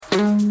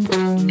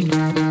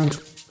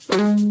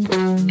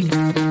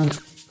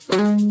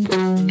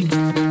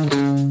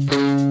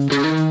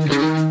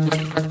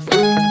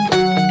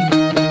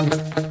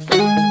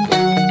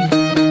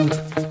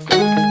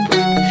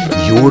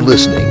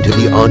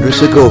Andre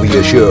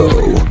Segovia Show.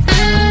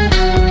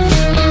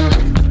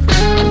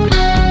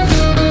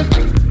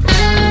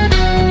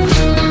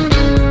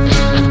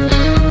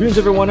 Greetings,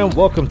 everyone, and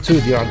welcome to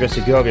the Andre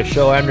Segovia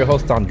Show. I'm your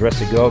host, Andre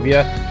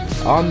Segovia.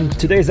 On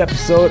today's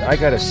episode, I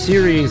got a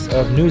series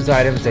of news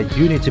items that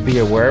you need to be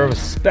aware of,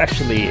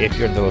 especially if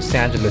you're in the Los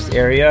Angeles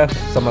area.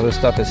 Some other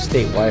stuff is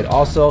statewide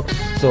also,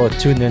 so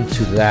tune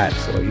into that.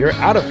 So if you're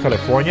out of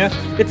California,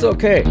 it's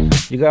okay.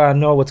 You gotta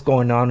know what's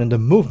going on in the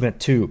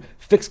movement to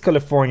fix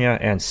California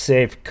and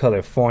save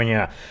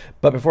California.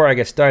 But before I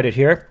get started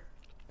here,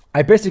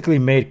 I basically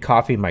made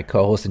coffee my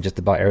co-host in just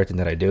about everything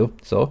that I do.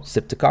 So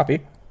sip to coffee.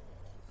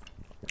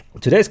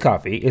 Today's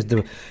coffee is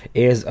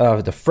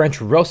the French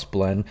roast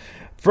blend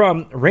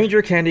from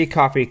Ranger Candy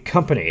Coffee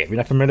Company. If you're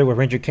not familiar with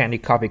Ranger Candy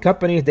Coffee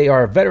Company, they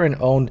are a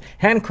veteran-owned,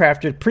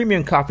 handcrafted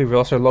premium coffee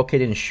roaster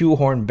located in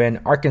Shoehorn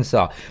Bend,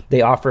 Arkansas.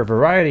 They offer a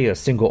variety of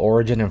single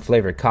origin and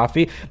flavored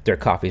coffee. Their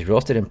coffee is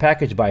roasted and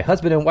packaged by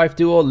husband and wife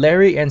duo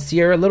Larry and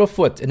Sierra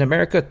Littlefoot in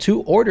America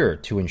to order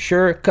to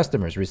ensure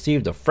customers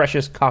receive the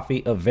freshest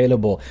coffee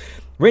available.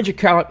 Ranger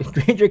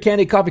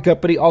Candy Coffee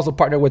Company also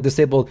partnered with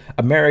Disabled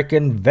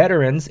American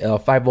Veterans, a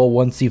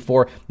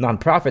 501c4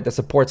 nonprofit that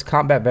supports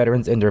combat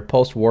veterans in their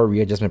post-war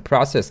readjustment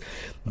process.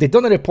 They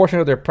donate a portion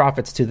of their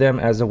profits to them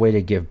as a way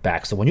to give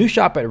back. So when you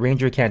shop at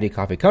Ranger Candy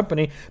Coffee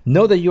Company,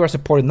 know that you are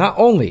supporting not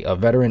only a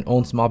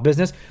veteran-owned small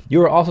business,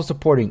 you are also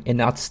supporting an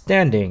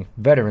outstanding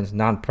veterans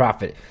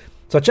nonprofit.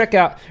 So check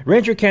out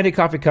Ranger Candy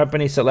Coffee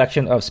Company's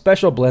selection of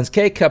special blends,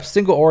 K-Cups,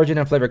 single origin,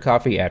 and flavored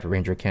coffee at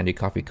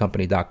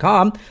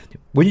rangercandycoffeecompany.com.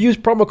 When you use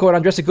promo code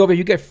Andre Segovia,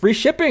 you get free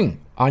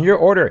shipping on your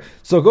order.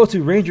 So go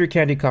to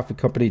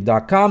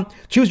rangercandycoffeecompany.com,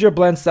 choose your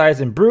blend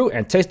size and brew,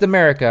 and taste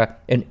America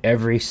in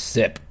every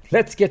sip.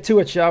 Let's get to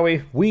it, shall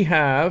we? We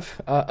have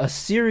a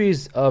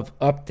series of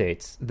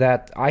updates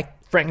that I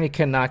frankly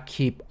cannot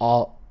keep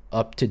all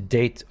up to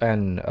date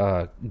and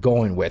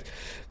going with.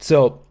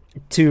 So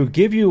to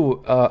give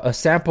you a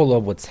sample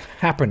of what's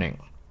happening,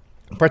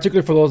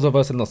 particularly for those of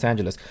us in Los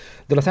Angeles,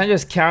 the Los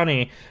Angeles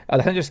County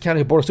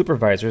Board of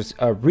Supervisors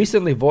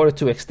recently voted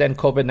to extend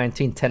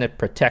COVID-19 tenant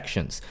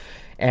protections.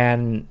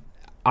 And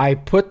I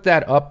put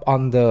that up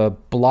on the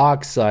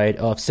blog site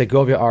of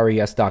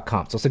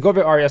SegoviaRES.com. So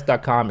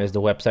SegoviaRES.com is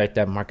the website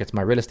that markets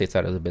my real estate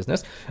side of the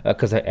business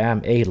because I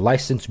am a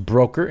licensed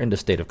broker in the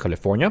state of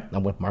California.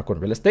 I'm with Marco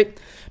Real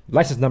Estate.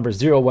 License number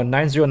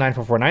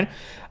 019094449.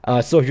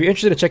 So if you're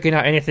interested in checking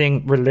out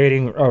anything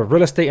relating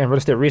real estate and real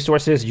estate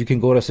resources, you can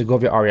go to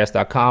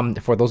SegoviaRES.com.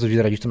 For those of you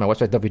that are used to my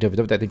website,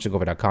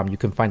 www.segovia.com, you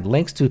can find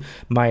links to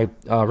my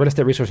real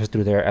estate resources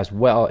through there as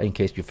well, in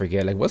case you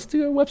forget, like, what's the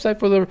website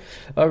for the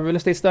real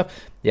estate stuff?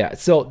 Yeah,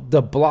 so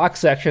the blog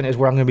section is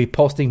where I'm going to be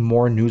posting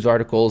more news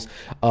articles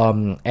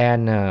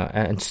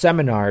and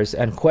seminars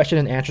and question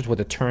and answers with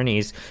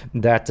attorneys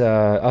that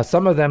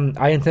some of them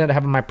I intended to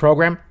have in my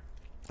program.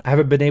 I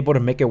haven't been able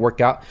to make it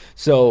work out,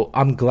 so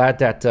I'm glad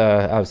that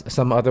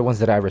some other ones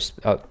that I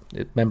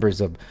members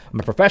of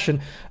my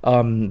profession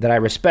that I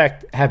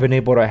respect have been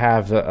able to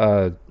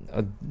have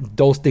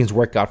those things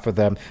work out for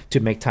them to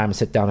make time to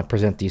sit down and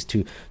present these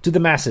to the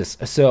masses.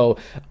 So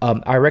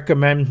I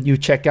recommend you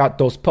check out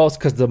those posts,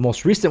 because the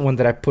most recent one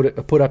that I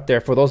put up there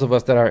for those of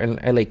us that are in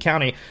LA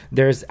County,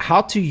 there's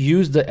how to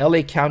use the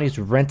LA County's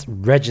rent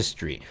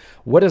registry.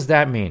 What does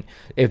that mean?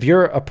 If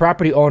you're a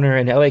property owner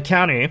in LA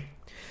County,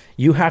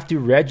 you have to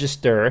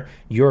register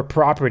your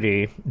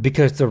property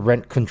because it's a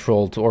rent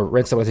controlled or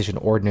rent stabilization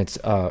ordinance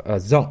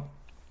zone.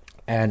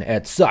 And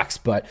it sucks,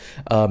 but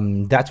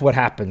that's what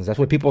happens. That's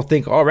what people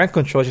think. Oh, rent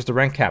control is just a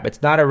rent cap.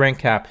 It's not a rent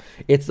cap.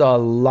 It's a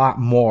lot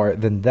more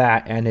than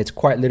that, and it's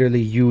quite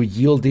literally you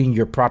yielding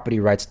your property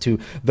rights to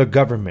the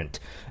government.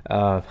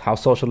 How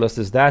socialist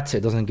is that?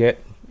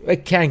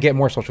 It can't get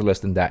more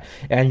socialist than that,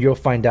 and you'll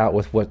find out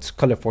with what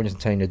California's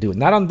intending to do.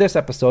 Not on this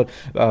episode,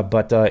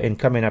 but in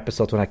coming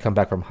episodes when I come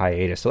back from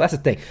hiatus. So that's the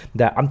thing,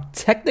 that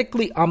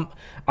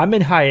I'm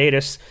in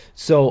hiatus,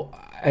 so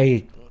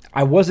I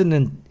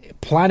wasn't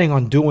planning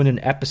on doing an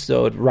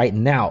episode right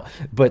now,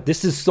 but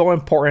this is so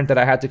important that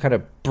I had to kind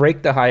of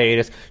break the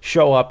hiatus,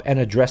 show up and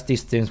address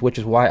these things, which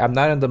is why I'm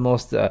not in the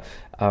most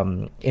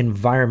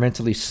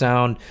environmentally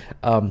sound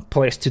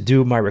place to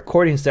do my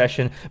recording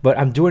session, but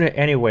I'm doing it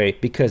anyway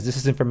because this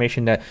is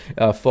information that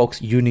folks,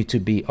 you need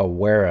to be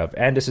aware of,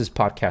 and this is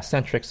podcast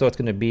centric, so it's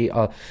going to be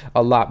a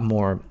lot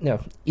more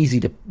easy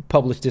to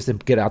publish this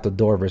and get out the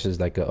door versus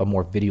like a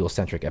more video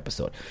centric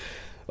episode.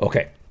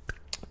 Okay,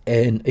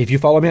 and if you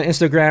follow me on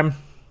Instagram,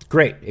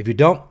 great. If you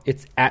don't,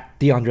 it's at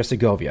the Andre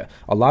Segovia.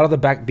 A lot of the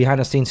behind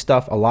the scenes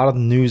stuff, a lot of the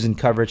news and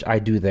coverage I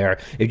do there.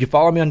 If you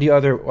follow me on the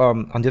other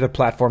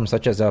platforms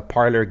such as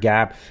Parler,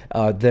 Gab,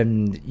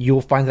 then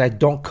you'll find that I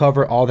don't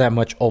cover all that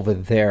much over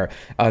there.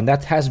 And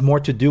that has more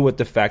to do with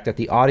the fact that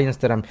the audience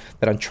that I'm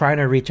trying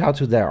to reach out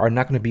to that are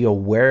not going to be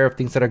aware of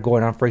things that are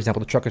going on. For example,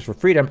 the Truckers for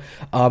Freedom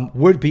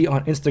would be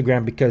on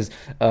Instagram because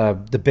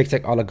the big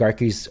tech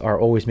oligarchies are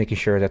always making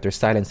sure that they're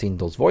silencing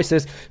those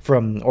voices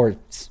or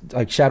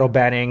like shadow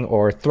banning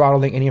or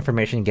throttling any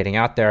information getting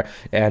out there.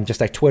 And just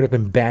like Twitter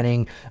been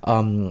banning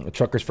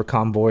Truckers for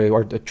Convoy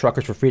or the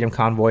Truckers for Freedom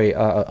Convoy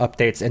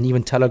updates, and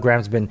even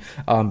Telegram's been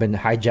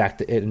hijacked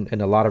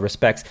in a lot of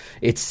respects.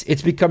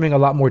 It's becoming a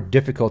lot more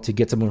difficult to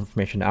get some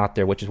information out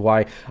there, which is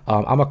why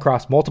I'm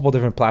across multiple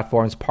different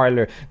platforms,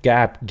 Parler,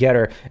 Gap,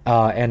 Getter,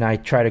 and I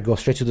try to go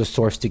straight to the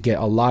source to get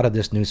a lot of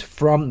this news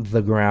from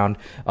the ground,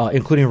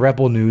 including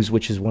Rebel News,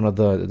 which is one of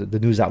the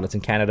news outlets in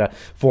Canada,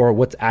 for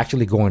what's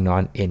actually going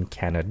on in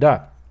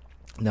Canada.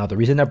 Now, the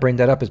reason I bring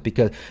that up is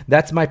because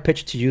that's my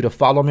pitch to you, to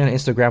follow me on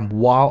Instagram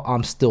while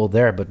I'm still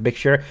there. But make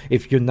sure,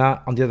 if you're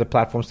not on the other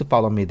platforms, to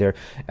follow me there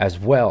as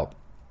well.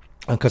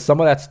 Because some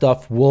of that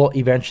stuff will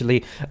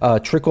eventually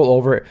trickle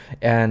over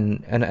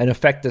and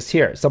affect us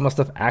here. Some of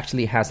the stuff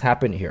actually has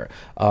happened here,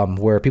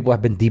 where people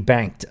have been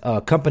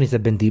debanked. Companies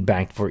have been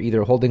debanked for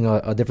either holding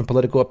a different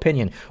political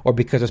opinion, or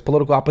because there's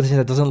political opposition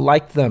that doesn't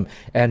like them,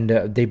 and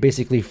they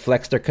basically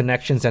flex their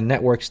connections and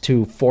networks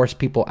to force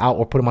people out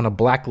or put them on a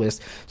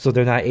blacklist, so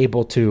they're not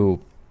able to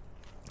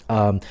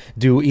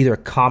do either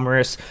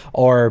commerce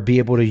or be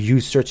able to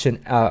use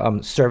certain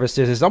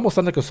services. It's almost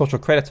like a social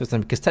credit system,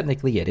 because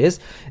technically it is.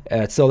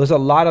 So there's a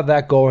lot of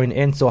that going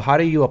in. So how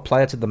do you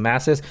apply it to the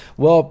masses?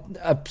 Well,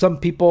 some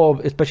people,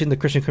 especially in the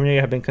Christian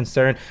community, have been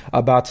concerned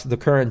about the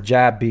current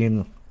jab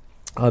being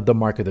the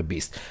mark of the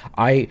beast.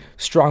 I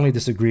strongly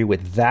disagree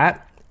with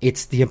that.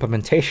 It's the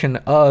implementation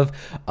of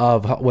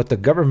what the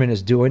government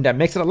is doing that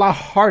makes it a lot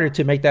harder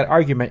to make that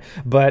argument.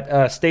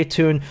 But stay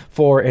tuned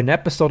for an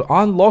episode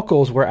on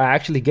locals where I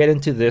actually get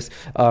into this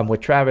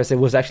with Travis. It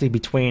was actually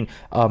between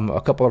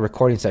a couple of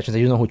recording sessions.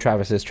 You know who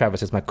Travis is.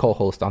 Travis is my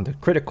co-host on the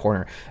Critic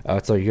Corner.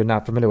 So you're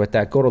not familiar with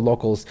that, go to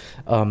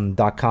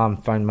locals.com,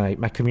 find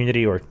my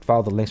community, or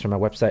follow the links from my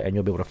website, and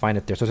you'll be able to find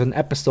it there. So there's an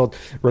episode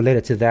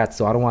related to that,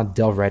 so I don't want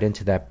to delve right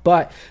into that.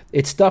 But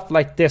it's stuff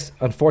like this,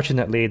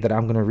 unfortunately, that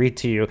I'm going to read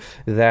to you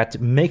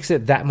that makes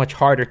it that much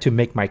harder to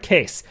make my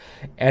case.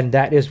 And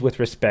that is with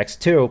respects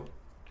to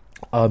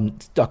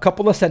a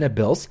couple of Senate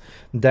bills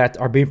that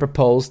are being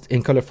proposed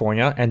in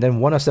California, and then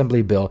one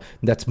Assembly bill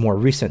that's more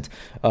recent.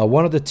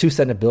 One of the two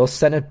Senate bills,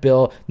 Senate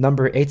Bill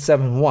number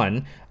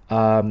 871,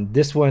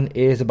 this one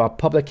is about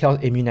public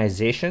health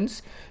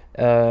immunizations.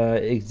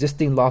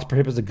 Existing laws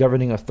prohibits the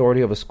governing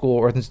authority of a school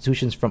or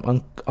institutions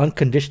from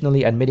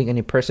unconditionally admitting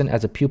any person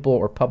as a pupil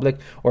or public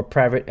or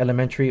private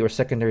elementary or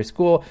secondary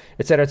school,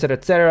 etc., etc.,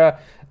 etc.,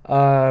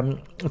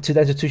 to the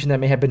institution that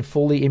may have been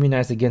fully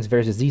immunized against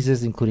various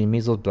diseases, including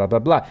measles, blah, blah,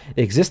 blah.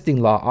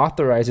 Existing law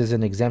authorizes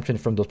an exemption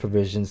from those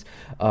provisions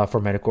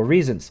for medical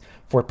reasons.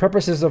 For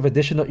purposes of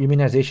additional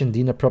immunization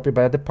deemed appropriate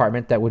by the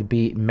department that would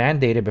be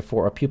mandated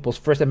before a pupil's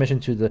first admission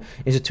to the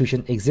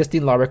institution,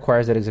 existing law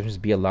requires that exemptions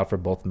be allowed for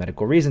both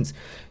medical reasons.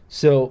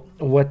 So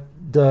what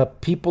the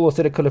people of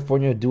the state of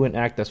California do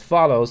enact as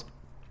follows.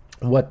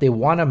 What they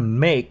want to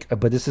make,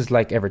 but this is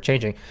like ever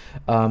changing,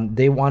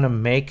 they want to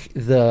make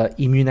the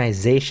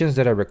immunizations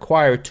that are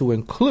required to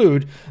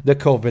include the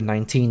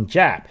COVID-19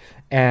 jab.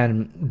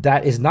 And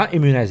that is not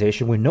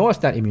immunization. We know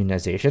it's not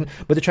immunization,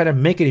 but they're trying to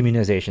make it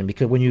immunization,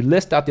 because when you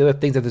list out the other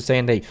things that they're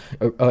saying that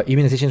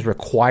immunization is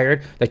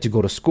required, like to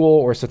go to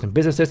school or certain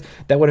businesses,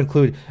 that would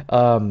include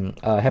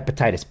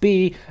hepatitis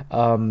B,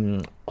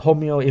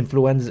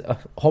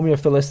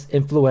 Homeophilus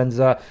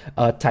influenza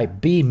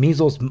type B,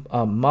 measles,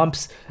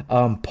 mumps,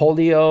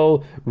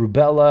 polio,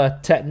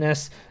 rubella,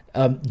 tetanus.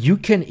 You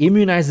can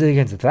immunize it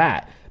against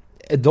that.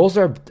 Those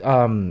are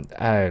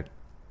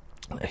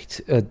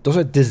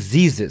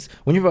diseases.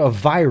 When you have a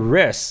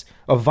virus,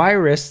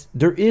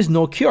 there is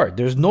no cure.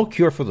 There's no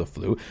cure for the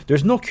flu.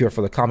 There's no cure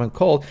for the common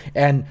cold.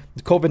 And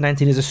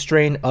COVID-19 is a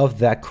strain of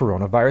that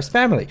coronavirus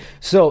family.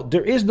 So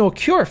there is no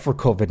cure for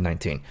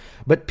COVID-19.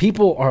 But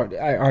people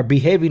are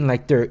behaving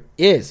like there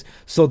is.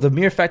 So the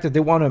mere fact that they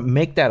want to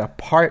make that a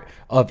part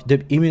of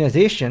the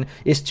immunization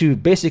is to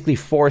basically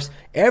force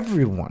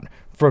everyone,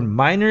 from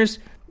minors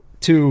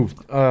to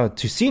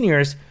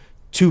seniors,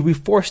 to be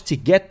forced to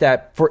get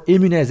that for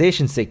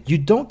immunization's sake. You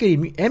don't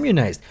get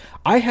immunized.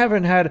 I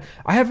haven't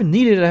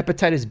needed a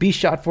hepatitis B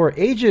shot for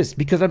ages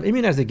because I'm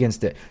immunized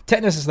against it.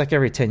 Tetanus is like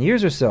every 10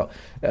 years or so.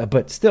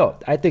 But still,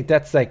 I think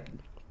that's like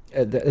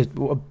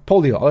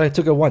polio. I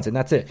took it once and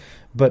that's it.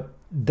 But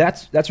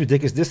that's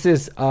ridiculous. This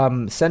is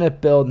Senate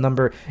Bill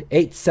number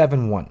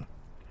 871.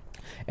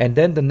 And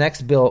then the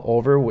next bill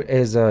over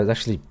is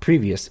actually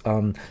previous,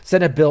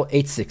 Senate Bill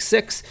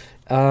 866.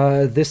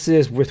 This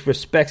is with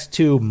respects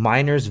to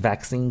minors'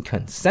 vaccine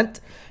consent.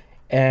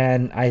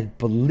 And I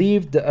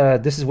believe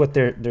this is what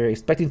they're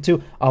expecting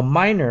to. A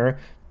minor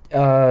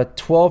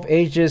 12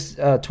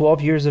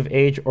 years of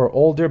age or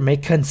older may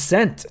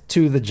consent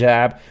to the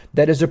jab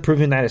that is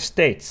approved in the United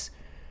States.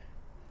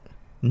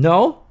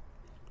 No.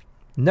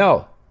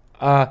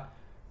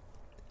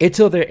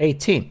 Until they're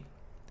 18.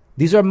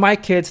 These are my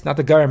kids, not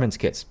the government's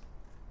kids.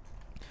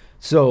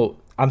 So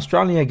I'm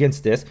strongly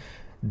against this.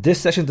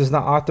 This section does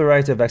not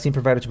authorize a vaccine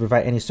provider to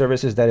provide any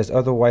services that is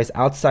otherwise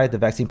outside the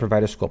vaccine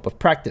provider's scope of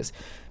practice.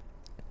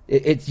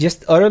 It's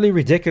just utterly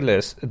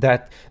ridiculous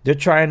that they're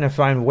trying to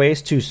find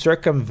ways to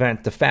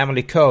circumvent the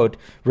family code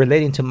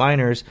relating to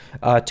minors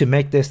to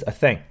make this a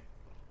thing.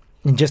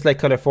 And just like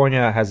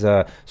California has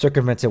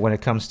circumvented when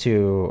it comes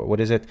to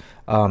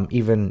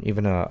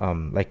even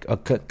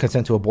a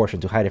consent to abortion,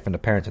 to hide it from the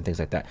parents and things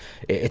like that.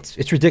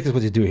 It's ridiculous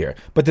what they do here.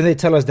 But then they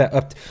tell us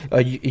that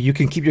you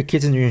can keep your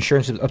kids in your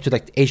insurance up to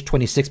like age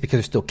 26 because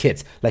they're still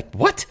kids. Like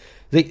what?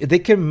 They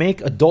can make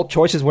adult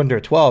choices when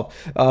they're 12,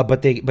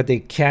 but they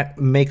can't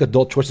make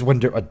adult choices when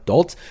they're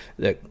adults.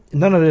 Like,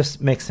 none of this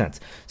makes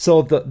sense.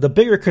 So the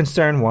bigger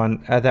concern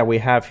one that we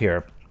have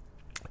here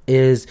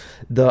is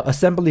the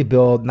Assembly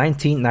Bill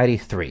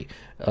 1993.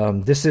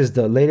 This is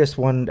the latest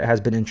one that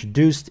has been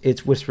introduced.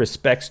 It's with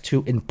respects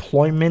to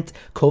employment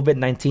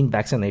COVID-19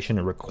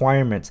 vaccination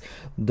requirements.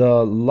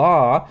 The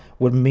law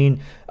would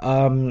mean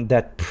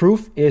that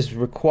proof is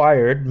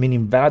required,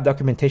 meaning valid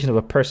documentation of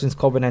a person's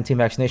COVID-19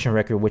 vaccination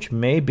record, which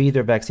may be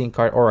their vaccine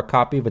card or a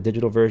copy of a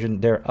digital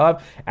version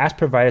thereof, as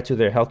provided to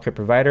their healthcare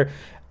provider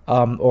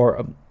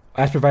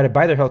as provided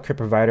by their healthcare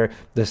provider,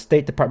 the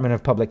State Department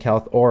of Public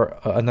Health, or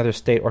another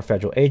state or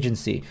federal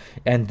agency.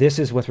 And this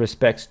is with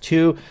respects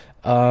to,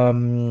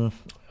 The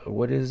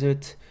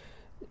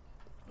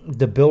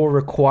bill will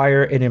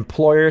require an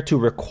employer to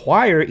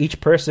require each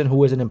person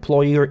who is an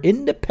employee or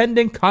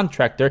independent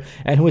contractor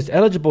and who is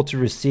eligible to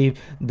receive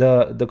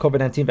the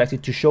COVID-19 vaccine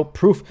to show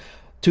proof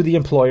to the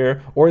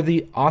employer or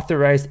the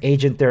authorized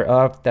agent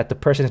thereof that the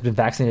person has been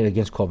vaccinated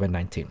against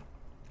COVID-19.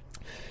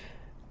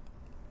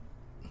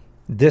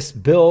 This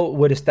bill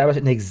would establish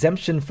an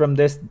exemption from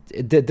this.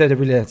 They're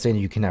really not saying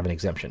you can have an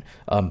exemption,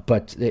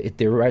 but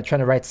they're trying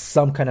to write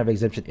some kind of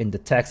exemption in the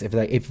text. If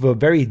a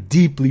very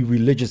deeply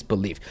religious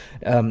belief,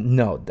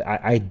 no,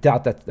 I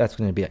doubt that that's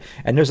going to be it.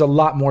 And there's a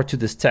lot more to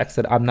this text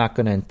that I'm not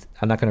going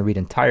to read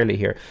entirely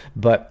here,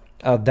 but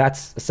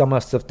that's some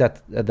of the stuff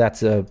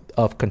that's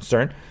of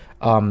concern,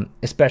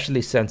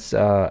 especially since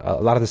a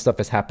lot of this stuff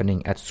is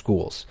happening at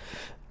schools.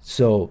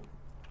 So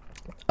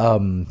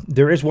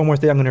there is one more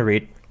thing I'm going to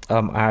read.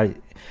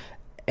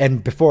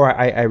 And before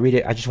I read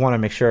it, I just want to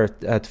make sure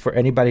for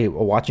anybody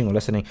watching or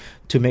listening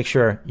to make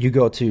sure you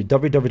go to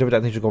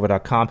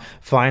www.ninjagova.com,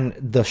 find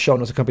the show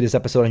notes accompany this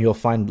episode, and you'll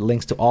find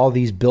links to all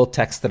these bill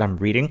texts that I'm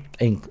reading,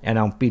 and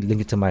I'll be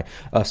linking to my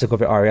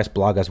Segovia RES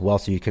blog as well,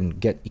 so you can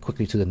get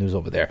quickly to the news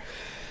over there.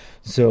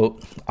 So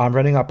I'm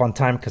running up on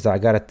time because I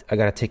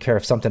gotta take care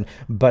of something.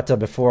 But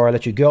before I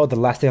let you go, the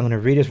last thing I'm going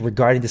to read is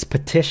regarding this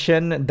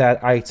petition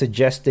that I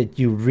suggest that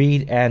you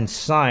read and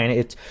sign.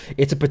 It's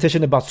a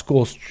petition about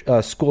school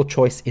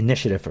choice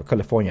initiative for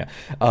California.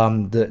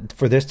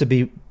 For this to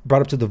be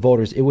brought up to the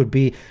voters, it would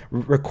be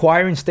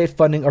requiring state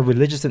funding of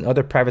religious and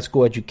other private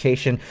school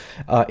education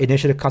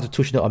initiative,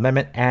 constitutional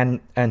amendment, and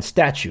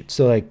statute.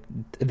 So like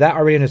that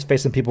already in its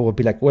face, and people would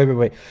be like,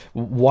 wait,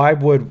 why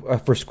would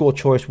for school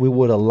choice we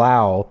would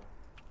allow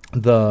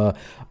the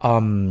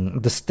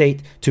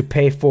state to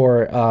pay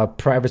for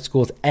private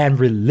schools and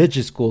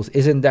religious schools?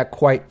 Isn't that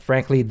quite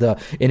frankly an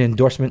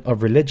endorsement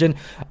of religion?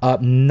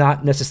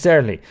 Not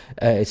necessarily,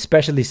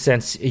 especially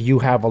since you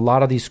have a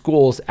lot of these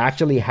schools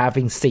actually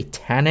having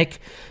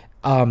satanic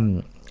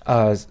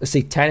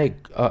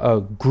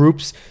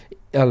groups,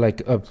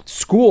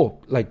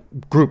 school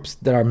groups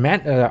that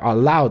are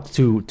allowed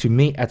to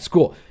meet at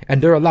school,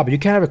 and they're allowed. But you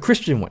can't have a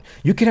Christian one.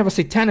 You can have a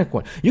satanic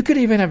one. You could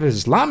even have an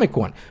Islamic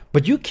one,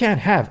 but you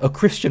can't have a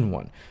Christian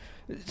one.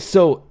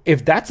 So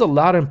if that's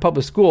allowed in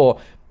public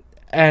school,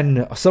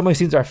 and some of these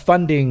things are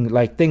funding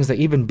like things like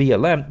even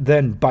BLM,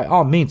 then by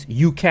all means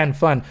you can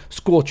fund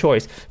school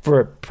choice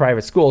for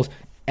private schools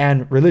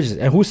and religious.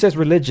 And who says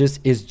religious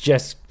is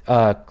just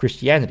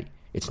Christianity?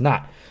 It's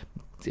not.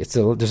 There's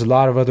a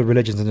lot of other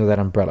religions under that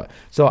umbrella.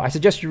 So I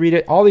suggest you read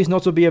it. All these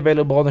notes will be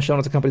available on the show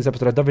notes accompany this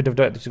episode at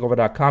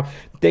www.segovia.com.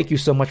 Thank you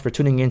so much for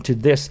tuning in to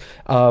this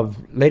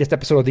latest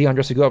episode of the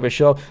Andre Segovia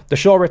Show. The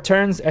show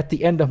returns at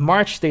the end of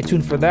March. Stay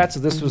tuned for that. So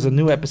this was a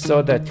new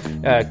episode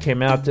that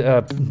came out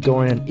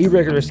during an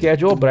irregular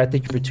schedule, but I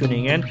thank you for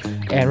tuning in.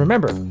 And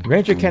remember,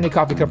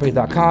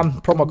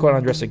 RangerCandyCoffeeCompany.com, promo code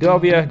Andre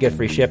Segovia, get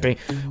free shipping.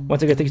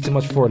 Once again, thank you so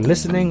much for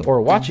listening or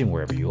watching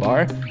wherever you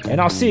are, and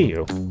I'll see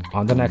you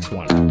on the next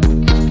one.